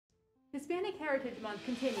Hispanic Heritage Month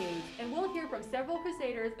continues, and we'll hear from several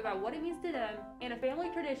Crusaders about what it means to them and a family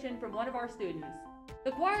tradition from one of our students.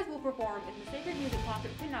 The choirs will perform in the Sacred Music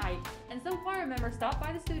Concert tonight, and some choir members stopped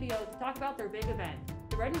by the studio to talk about their big event.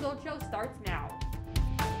 The Red and Gold Show starts now.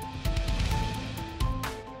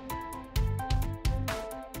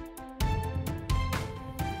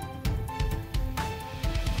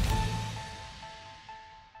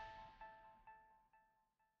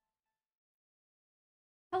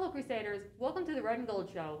 Hello Crusaders, welcome to the Red and Gold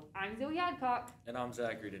Show. I'm Zoe Adcock. And I'm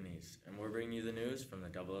Zachary Denise, and we're bringing you the news from the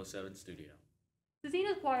 007 studio.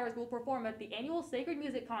 Scecina's choirs will perform at the annual Sacred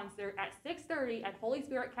Music Concert at 6:30 at Holy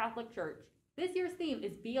Spirit Catholic Church. This year's theme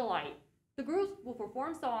is Be a Light. The groups will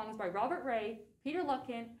perform songs by Robert Ray, Peter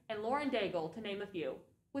Lutkin, and Lauren Daigle, to name a few.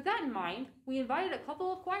 With that in mind, we invited a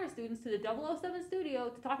couple of choir students to the 007 studio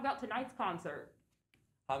to talk about tonight's concert.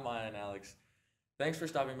 Hi Maya and Alex. Thanks for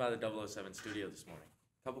stopping by the 007 studio this morning.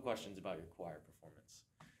 A couple questions about your choir performance.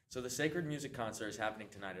 So the Sacred Music Concert is happening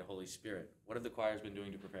tonight at Holy Spirit. What have the choirs been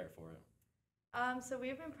doing to prepare for it? So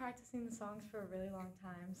we've been practicing the songs for a really long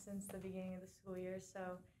time, since the beginning of the school year,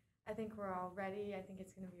 so I think we're all ready. I think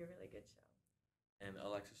it's going to be a really good show. And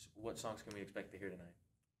Alexis, what songs can we expect to hear tonight?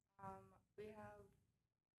 We have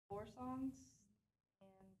 4 songs,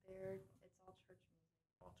 and it's all church music.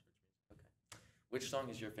 All church music, okay. Which song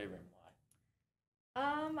is your favorite and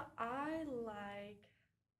why? I like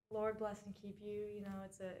Lord Bless and Keep You. You know,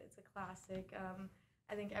 it's a classic.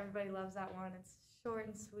 I think everybody loves that one. It's short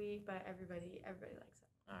and sweet, but everybody likes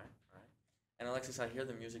it. All right. And Alexis, I hear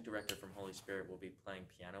the music director from Holy Spirit will be playing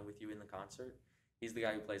piano with you in the concert. He's the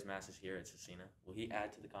guy who plays masses here at Scecina. Will he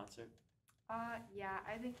add to the concert? Yeah,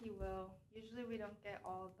 I think he will. Usually we don't get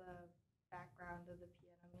all the background of the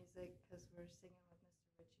piano music because we're singing with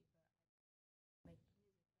Mr. Ritchie, but I make the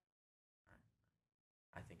music. All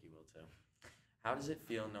right. I think he will too. How does it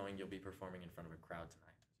feel knowing you'll be performing in front of a crowd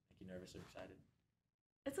tonight? Does it make you nervous or excited?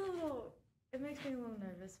 It makes me a little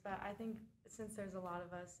nervous, but I think since there's a lot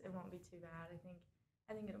of us, it won't be too bad. I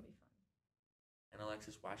think it'll be fun. And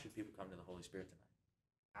Alexis, why should people come to the Holy Spirit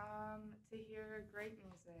tonight? To hear great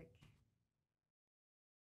music.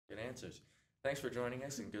 Good answers. Thanks for joining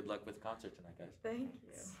us, and good luck with the concert tonight, guys. Thank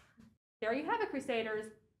you. There you have it,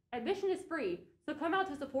 Crusaders. Admission is free, so come out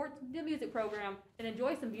to support the music program and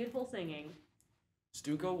enjoy some beautiful singing.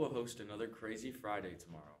 Stuco will host another Crazy Friday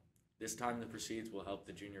tomorrow. This time the proceeds will help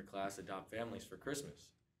the junior class adopt families for Christmas.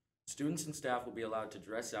 Students and staff will be allowed to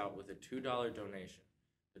dress out with a $2 donation.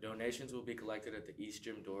 The donations will be collected at the East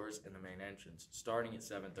Gym doors and the main entrance, starting at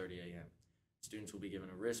 7:30 a.m. Students will be given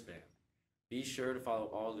a wristband. Be sure to follow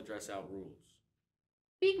all the dress out rules.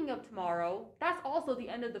 Speaking of tomorrow, that's also the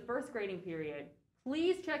end of the first grading period.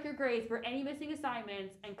 Please check your grades for any missing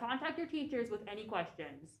assignments and contact your teachers with any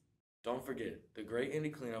questions. Don't forget, the Great Indy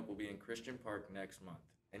Cleanup will be in Christian Park next month,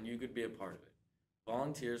 and you could be a part of it.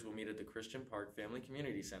 Volunteers will meet at the Christian Park Family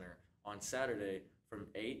Community Center on Saturday from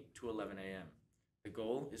 8 to 11 a.m. The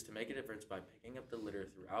goal is to make a difference by picking up the litter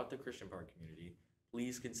throughout the Christian Park community.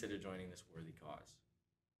 Please consider joining this worthy cause.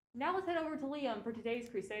 Now let's head over to Liam for today's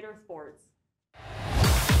Crusader Sports.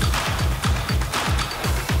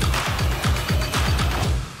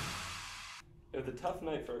 It was a tough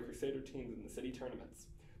night for our Crusader teams in the city tournaments.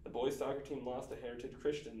 The boys soccer team lost to Heritage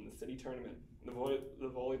Christian in the city tournament. The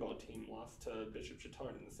volleyball team lost to Bishop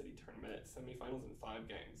Chatard in the city tournament at semifinals in 5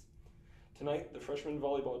 games. Tonight, the freshman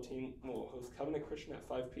volleyball team will host Covenant Christian at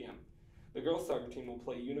 5 p.m. The girls soccer team will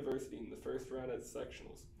play University in the first round at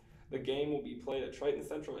sectionals. The game will be played at Triton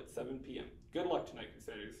Central at 7 p.m. Good luck tonight,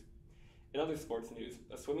 Crusaders. In other sports news,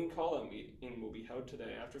 a swimming call-out meeting will be held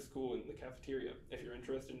today after school in the cafeteria. If you're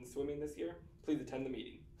interested in swimming this year, please attend the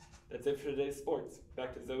meeting. That's it for today's sports.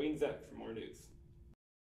 Back to Zoe and Zach for more news.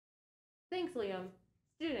 Thanks, Liam.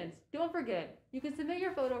 Students, don't forget, you can submit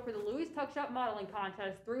your photo for the Louis Tuckshop Modeling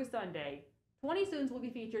Contest through Sunday. 20 students will be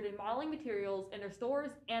featured in modeling materials in their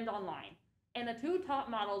stores and online, and the 2 top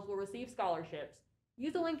models will receive scholarships.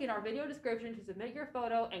 Use the link in our video description to submit your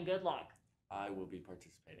photo, and good luck. I will be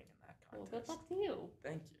participating in that contest. Well, good luck to you.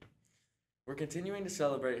 Thank you. We're continuing to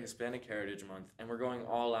celebrate Hispanic Heritage Month, and we're going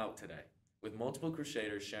all out today, with multiple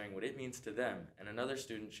Crusaders sharing what it means to them and another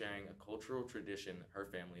student sharing a cultural tradition her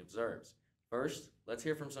family observes. First, let's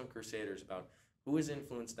hear from some Crusaders about who has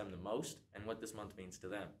influenced them the most and what this month means to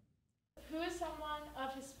them. Who is someone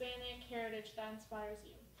of Hispanic heritage that inspires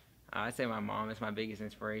you? I'd say my mom is my biggest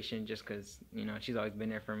inspiration just because, you know, she's always been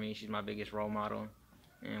there for me. She's my biggest role model,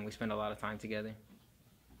 and we spend a lot of time together.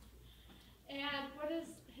 And what does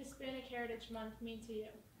Hispanic Heritage Month mean to you?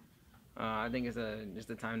 I think it's just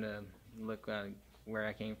a time to look where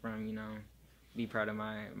I came from, you know, be proud of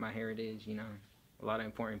my heritage, you know, a lot of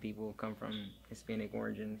important people come from Hispanic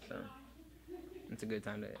origin, so it's a good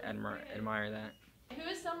time to admire that. Who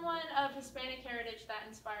is someone of Hispanic heritage that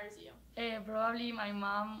inspires you? Probably my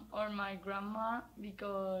mom or my grandma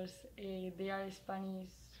because they are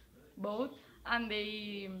Spanish both and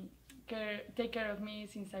they take care of me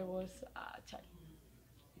since I was a child.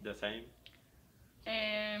 The same.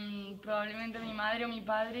 Probablemente mi madre o mi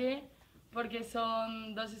padre porque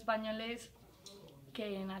son dos españoles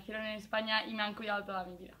que nacieron en España y me han cuidado toda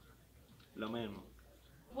mi vida. Lo mismo.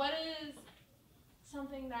 What is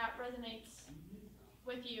something that resonates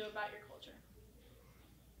with you about your culture?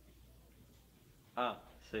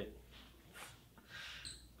 Sí.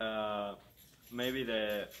 Maybe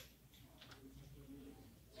the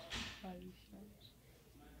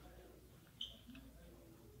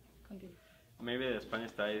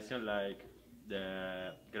Spanish tradition, like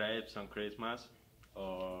the grapes on Christmas,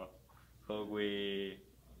 or how we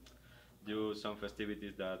do some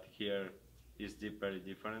festivities that here is very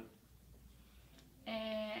different.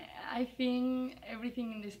 I think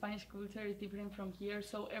everything in the Spanish culture is different from here,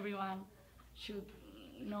 so everyone should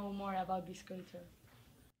know more about this culture.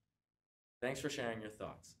 Thanks for sharing your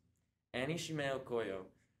thoughts. Annie Shimeo Koyo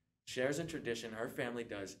shares a tradition her family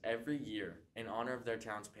does every year in honor of their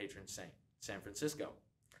town's patron saint, San Francisco.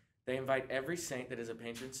 They invite every saint that is a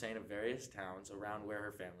patron saint of various towns around where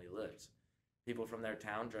her family lives. People from their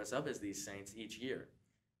town dress up as these saints each year.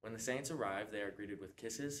 When the saints arrive, they are greeted with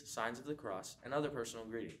kisses, signs of the cross, and other personal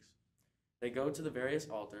greetings. They go to the various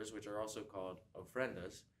altars, which are also called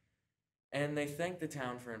ofrendas, and they thank the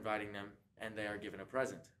town for inviting them, and they are given a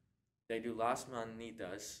present. They do Las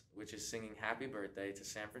Manitas, which is singing happy birthday to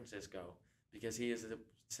San Francisco because he is the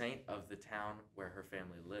saint of the town where her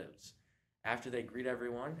family lives. After they greet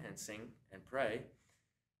everyone and sing and pray,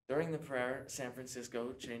 during the prayer, San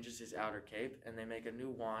Francisco changes his outer cape and they make a new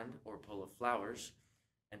wand or pull of flowers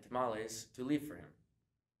and tamales to leave for him.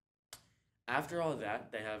 After all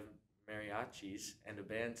that, they have mariachis and a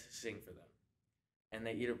band to sing for them. And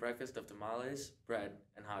they eat a breakfast of tamales, bread,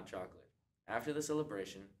 and hot chocolate. After the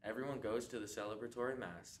celebration, everyone goes to the celebratory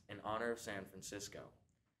mass in honor of San Francisco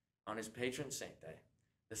on his patron saint day.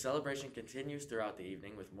 The celebration continues throughout the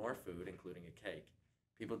evening with more food, including a cake.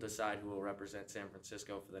 People decide who will represent San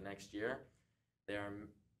Francisco for the next year. There are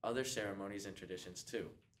other ceremonies and traditions too,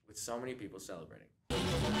 with so many people celebrating.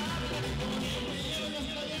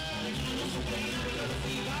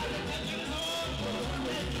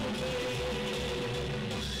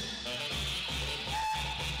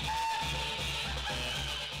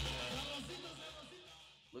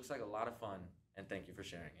 Looks like a lot of fun, and thank you for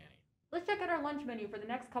sharing, Annie. Let's check out our lunch menu for the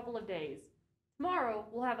next couple of days. Tomorrow,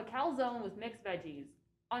 we'll have a calzone with mixed veggies.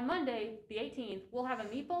 On Monday, the 18th, we'll have a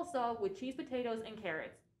meatball sub with cheese potatoes and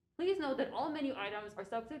carrots. Please note that all menu items are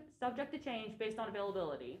subject to change based on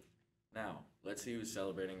availability. Now, let's see who's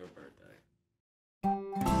celebrating her birthday.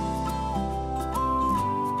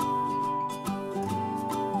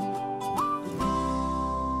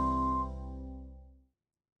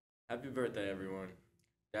 Happy birthday, everyone.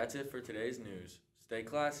 That's it for today's news. Stay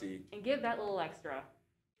classy And give that little extra.